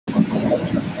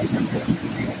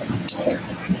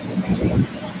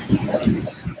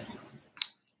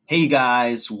Hey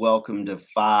guys, welcome to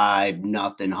 5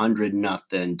 nothing 100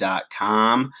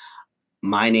 nothing.com.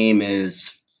 My name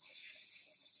is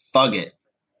Fugget,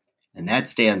 and that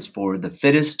stands for the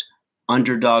fittest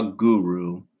underdog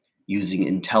guru using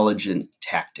intelligent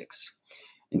tactics.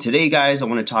 And today, guys, I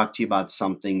want to talk to you about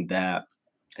something that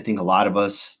I think a lot of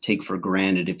us take for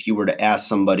granted. If you were to ask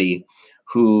somebody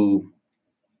who,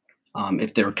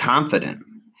 if they're confident,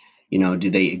 do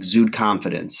they exude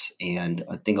confidence? And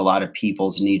I think a lot of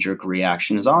people's knee jerk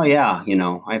reaction is, oh, yeah,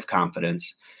 I have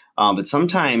confidence. But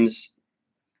sometimes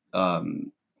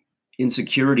um,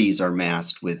 insecurities are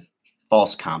masked with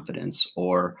false confidence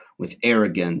or with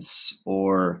arrogance,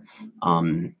 or,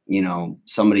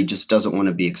 somebody just doesn't want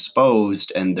to be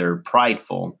exposed and they're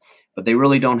prideful, but they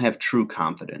really don't have true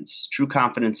confidence. True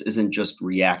confidence isn't just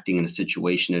reacting in a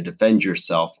situation to defend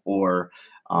yourself or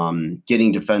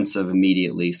getting defensive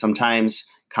immediately. Sometimes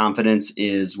confidence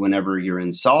is whenever you're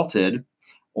insulted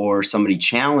or somebody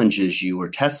challenges you or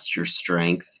tests your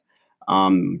strength,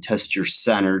 test your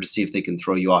center to see if they can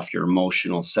throw you off your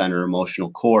emotional center, emotional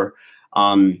core.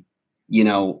 Um,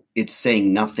 it's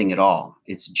saying nothing at all.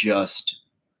 It's just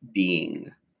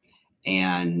being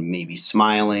and maybe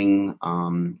smiling,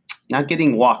 not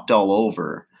getting walked all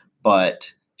over,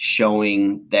 but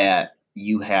showing that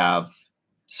you have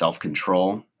self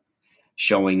control,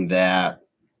 showing that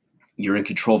you're in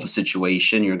control of a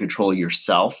situation, you're in control of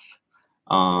yourself,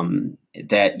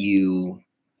 that you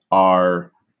are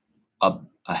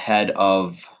ahead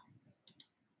of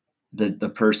the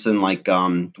person. Like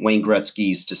Wayne Gretzky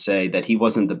used to say that he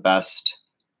wasn't the best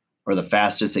or the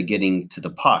fastest at getting to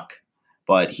the puck,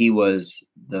 but he was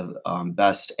the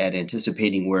best at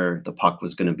anticipating where the puck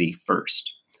was going to be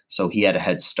first. So he had a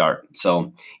head start.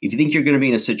 So if you think you're going to be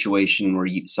in a situation where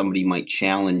somebody might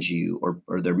challenge you,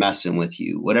 or they're messing with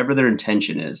you, whatever their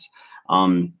intention is,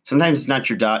 sometimes it's not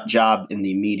your job in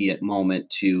the immediate moment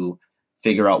to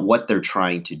figure out what they're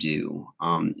trying to do.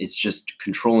 It's just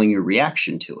controlling your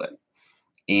reaction to it.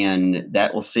 And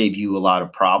that will save you a lot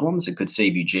of problems. It could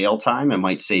save you jail time. It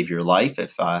might save your life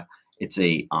if it's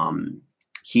a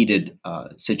heated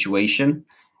situation.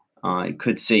 It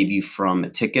could save you from a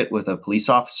ticket with a police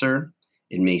officer.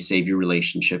 It may save your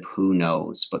relationship. Who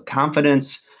knows? But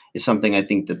confidence is something I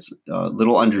think that's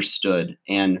little understood.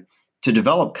 And to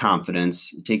develop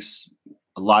confidence, it takes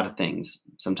a lot of things.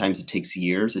 Sometimes it takes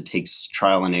years. It takes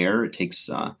trial and error. It takes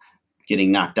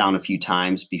getting knocked down a few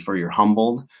times before you're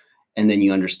humbled. And then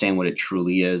you understand what it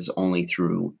truly is only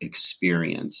through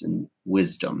experience and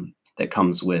wisdom that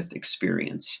comes with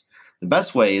experience. The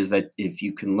best way is that if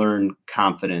you can learn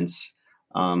confidence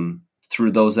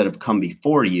through those that have come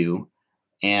before you,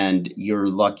 and you're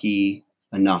lucky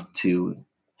enough to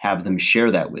have them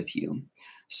share that with you.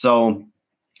 So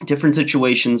different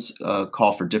situations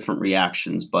call for different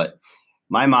reactions, but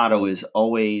my motto is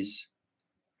always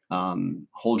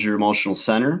hold your emotional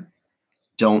center,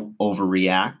 don't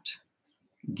overreact,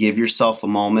 give yourself a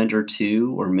moment or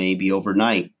two, or maybe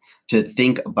overnight, to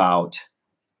think about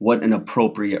what an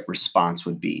appropriate response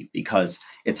would be, because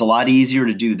it's a lot easier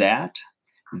to do that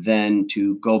than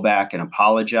to go back and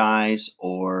apologize,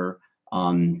 or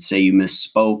say you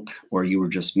misspoke, or you were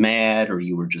just mad, or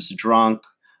you were just drunk,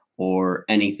 or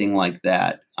anything like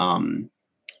that.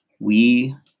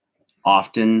 We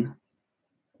often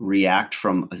react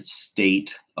from a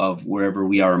state of wherever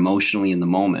we are emotionally in the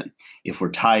moment. If we're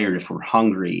tired, if we're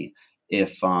hungry,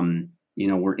 if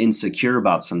we're insecure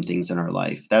about some things in our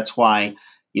life. That's why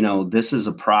this is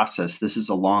a process. This is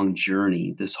a long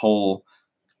journey. This whole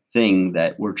thing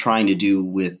that we're trying to do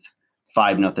with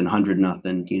 5 nothing 100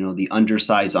 nothing. The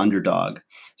undersized underdog.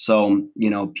 So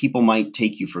people might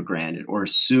take you for granted or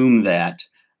assume that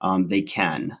they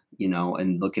can.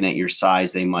 And looking at your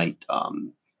size, they might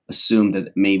assume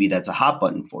that maybe that's a hot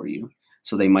button for you.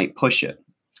 So they might push it.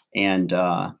 And,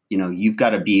 you've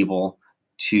got to be able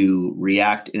to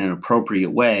react in an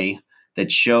appropriate way that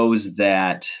shows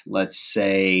that, let's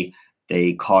say,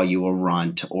 they call you a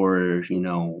runt, or,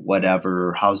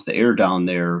 whatever, how's the air down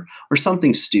there, or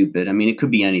something stupid. I mean, it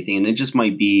could be anything. And it just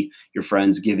might be your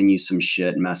friends giving you some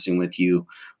shit, messing with you.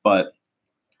 But,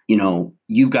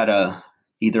 you've got to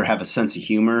either have a sense of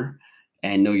humor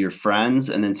and know your friends,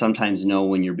 and then sometimes know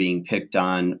when you're being picked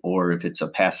on, or if it's a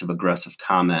passive aggressive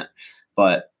comment.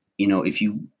 But, if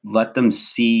you let them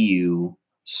see you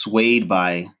swayed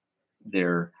by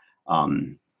their,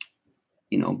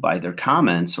 by their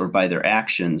comments or by their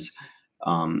actions,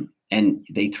 and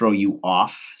they throw you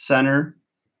off center,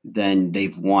 then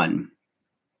they've won.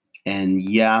 And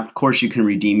yeah, of course you can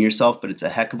redeem yourself, but it's a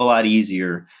heck of a lot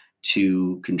easier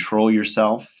to control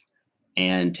yourself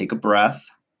and take a breath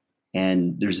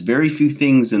And there's very few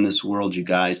things in this world, you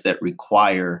guys, that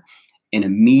require an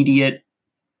immediate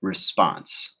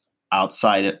response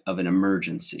outside of an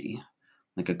emergency,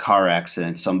 like a car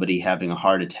accident, somebody having a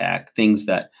heart attack, things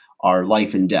that are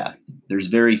life and death. There's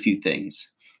very few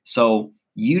things. So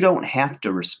you don't have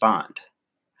to respond.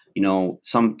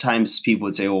 Sometimes people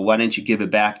would say, well, why don't you give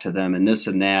it back to them and this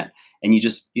and that? And you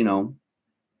just,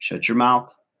 shut your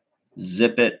mouth,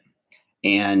 zip it,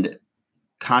 and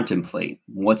contemplate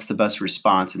what's the best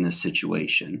response in this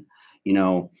situation.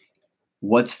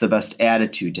 What's the best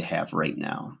attitude to have right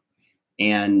now?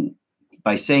 And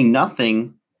by saying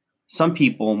nothing, some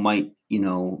people might,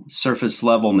 surface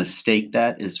level mistake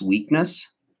that as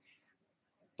weakness,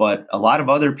 but a lot of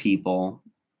other people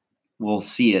will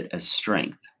see it as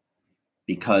strength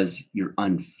because you're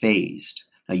unfazed.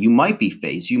 Now, you might be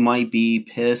phased, you might be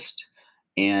pissed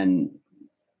and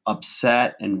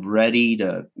upset and ready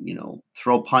to,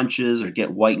 throw punches or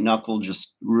get white knuckled,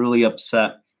 just really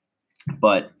upset.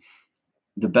 But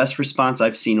the best response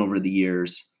I've seen over the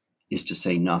years is to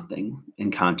say nothing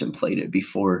and contemplate it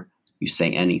before you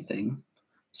say anything,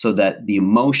 so that the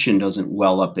emotion doesn't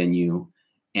well up in you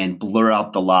and blur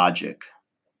out the logic.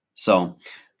 So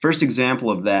first example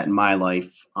of that in my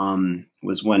life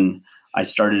was when I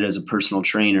started as a personal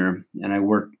trainer, and I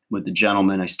worked with a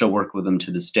gentleman. I still work with him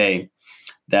to this day,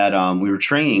 that we were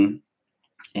training,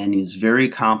 and he's a very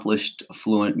accomplished,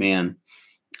 affluent man,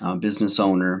 business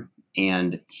owner,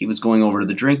 and he was going over to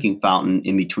the drinking fountain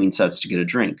in between sets to get a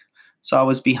drink. So I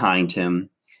was behind him,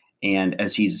 and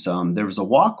as there was a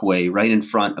walkway right in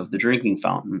front of the drinking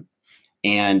fountain,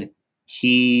 and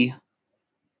he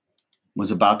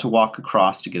was about to walk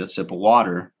across to get a sip of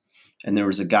water, and there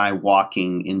was a guy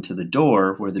walking into the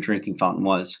door where the drinking fountain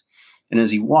was. And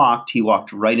as he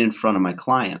walked right in front of my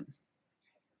client.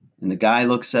 And the guy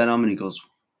looks at him and he goes,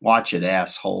 "Watch it,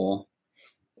 asshole."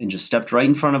 And just stepped right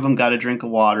in front of him, got a drink of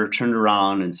water, turned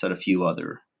around and said a few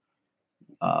other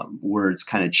words,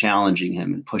 kind of challenging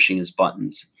him and pushing his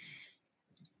buttons.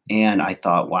 And I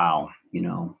thought, wow,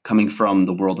 coming from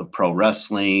the world of pro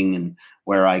wrestling and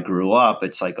where I grew up,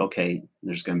 it's like, okay,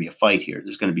 there's going to be a fight here.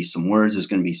 There's going to be some words. There's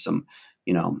going to be some,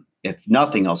 if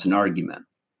nothing else, an argument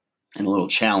and a little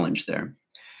challenge there.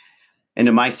 And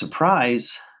to my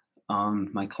surprise,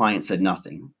 my client said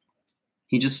nothing.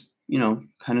 He just,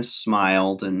 kind of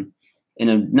smiled, and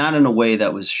not in a way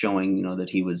that was showing, that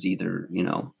he was either,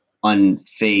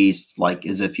 unfazed, like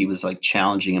as if he was like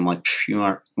challenging him, like, you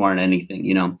aren't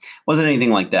anything, wasn't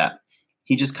anything like that.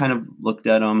 He just kind of looked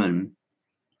at him and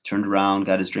turned around,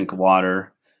 got his drink of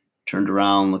water, turned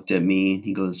around, looked at me, and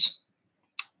he goes,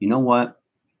 "You know what?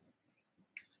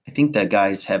 I think that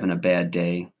guy's having a bad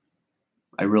day.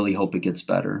 I really hope it gets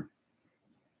better."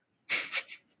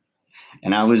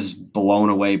 And I was blown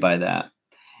away by that.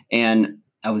 And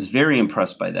I was very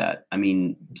impressed by that. I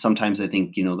mean, sometimes I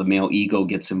think, the male ego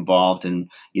gets involved, and,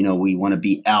 we want to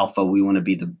be alpha. We want to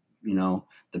be the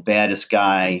baddest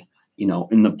guy,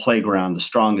 in the playground, the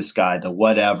strongest guy, the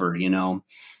whatever,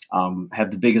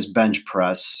 have the biggest bench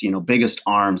press, biggest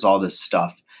arms, all this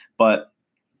stuff. But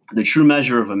the true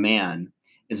measure of a man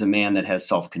is a man that has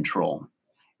self-control,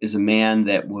 is a man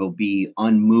that will be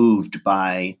unmoved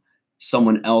by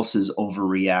someone else's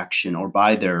overreaction or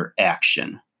by their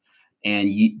action.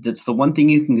 And that's the one thing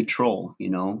you can control,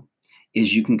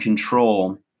 is you can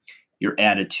control your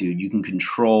attitude. You can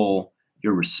control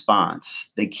your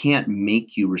response. They can't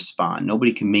make you respond.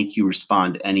 Nobody can make you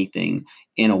respond to anything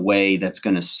in a way that's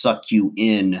going to suck you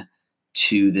in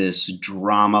to this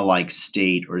drama-like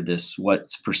state, or this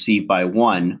what's perceived by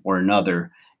one or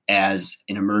another as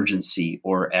an emergency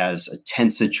or as a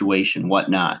tense situation,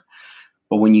 whatnot.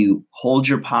 But when you hold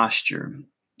your posture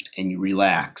and you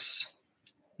relax,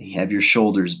 you have your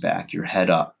shoulders back, your head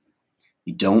up,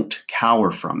 you don't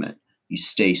cower from it, you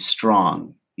stay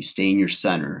strong, you stay in your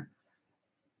center.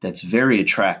 That's very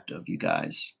attractive, you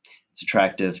guys. It's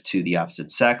attractive to the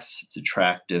opposite sex. It's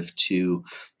attractive to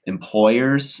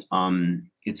employers.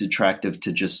 It's attractive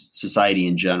to just society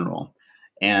in general.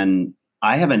 And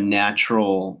I have a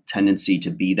natural tendency to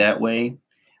be that way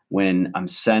when I'm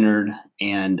centered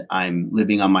and I'm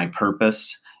living on my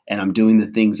purpose and I'm doing the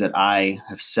things that I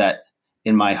have set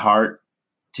in my heart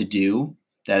to do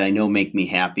that I know make me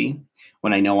happy,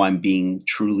 when I know I'm being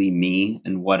truly me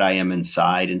and what I am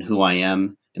inside and who I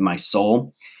am in my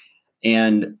soul.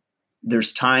 And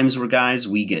there's times where, guys,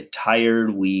 we get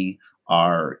tired. We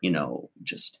are,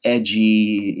 just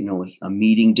edgy, a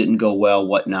meeting didn't go well,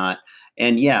 whatnot.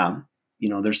 And yeah,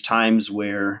 there's times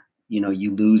where,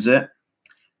 you lose it,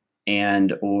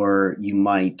 or you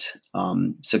might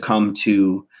succumb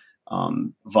to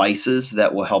vices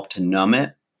that will help to numb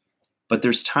it. But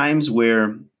there's times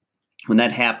where when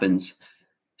that happens,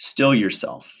 still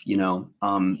yourself,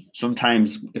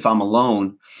 sometimes if I'm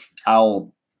alone,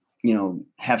 I'll,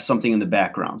 have something in the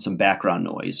background, some background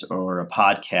noise or a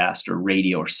podcast or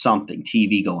radio or something,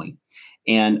 TV going.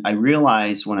 And I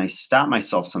realize when I stop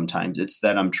myself sometimes, it's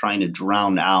that I'm trying to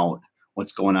drown out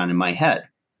what's going on in my head.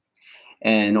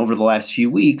 And over the last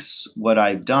few weeks, what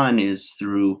I've done is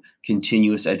through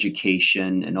continuous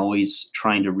education and always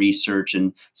trying to research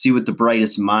and see what the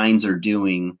brightest minds are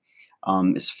doing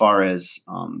as far as,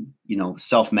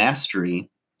 self mastery,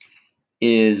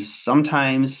 is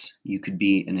sometimes you could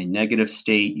be in a negative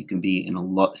state. You can be in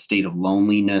a state of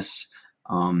loneliness,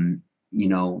 um,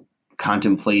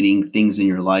 contemplating things in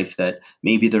your life that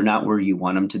maybe they're not where you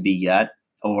want them to be yet,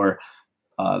 or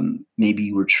maybe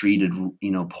you were treated,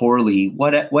 poorly,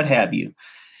 what have you.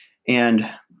 And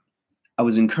I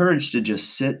was encouraged to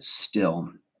just sit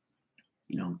still,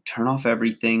 turn off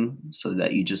everything so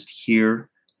that you just hear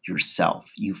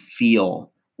yourself. You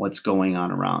feel what's going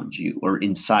on around you, or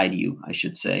inside you, I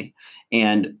should say.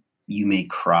 And you may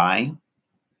cry,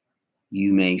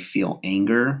 you may feel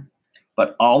anger,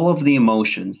 but all of the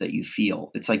emotions that you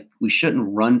feel, it's like we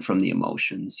shouldn't run from the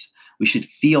emotions. We should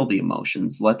feel the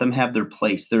emotions, let them have their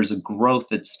place. There's a growth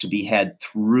that's to be had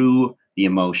through the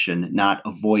emotion, not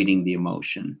avoiding the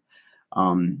emotion.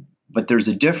 But there's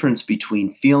a difference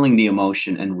between feeling the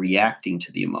emotion and reacting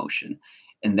to the emotion.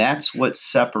 And that's what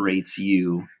separates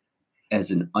you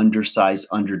as an undersized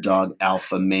underdog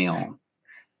alpha male.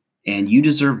 And you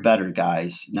deserve better,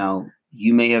 guys. Now,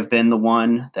 you may have been the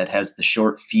one that has the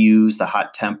short fuse, the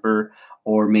hot temper,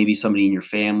 or maybe somebody in your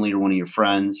family or one of your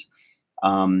friends.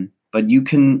 But you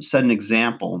can set an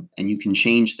example and you can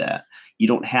change that. You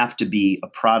don't have to be a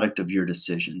product of your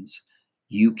decisions.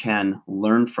 You can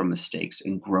learn from mistakes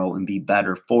and grow and be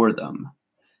better for them.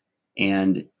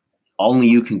 And only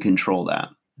you can control that.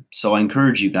 So I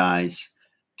encourage you guys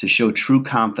to show true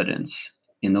confidence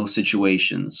in those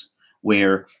situations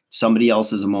where somebody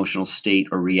else's emotional state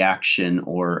or reaction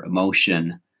or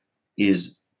emotion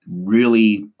is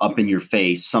really up in your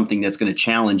face, something that's going to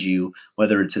challenge you,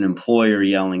 whether it's an employer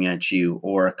yelling at you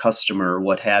or a customer or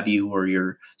what have you, or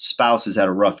your spouse has had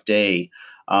a rough day,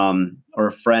 or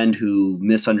a friend who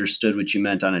misunderstood what you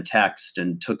meant on a text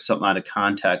and took something out of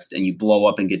context and you blow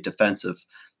up and get defensive.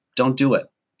 Don't do it.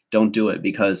 Don't do it,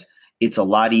 because it's a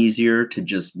lot easier to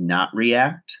just not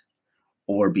react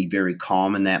or be very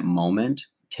calm in that moment.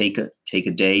 Take a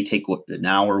day, take an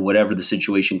hour, whatever the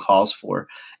situation calls for,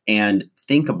 and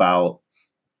think about,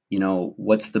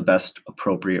 what's the best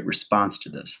appropriate response to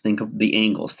this. Think of the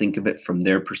angles, think of it from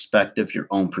their perspective, your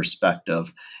own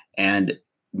perspective, and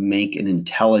make an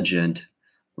intelligent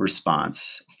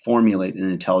response, formulate an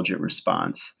intelligent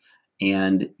response.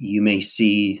 And you may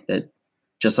see that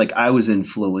just like I was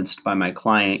influenced by my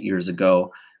client years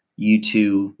ago, you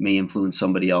too may influence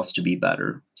somebody else to be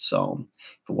better. So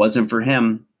if it wasn't for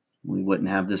him, we wouldn't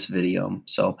have this video.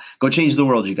 So go change the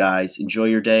world, you guys. Enjoy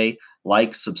your day.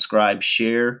 Like, subscribe,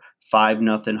 share,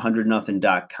 5-0,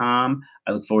 100-0.com.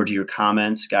 I look forward to your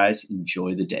comments, guys.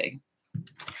 Enjoy the day.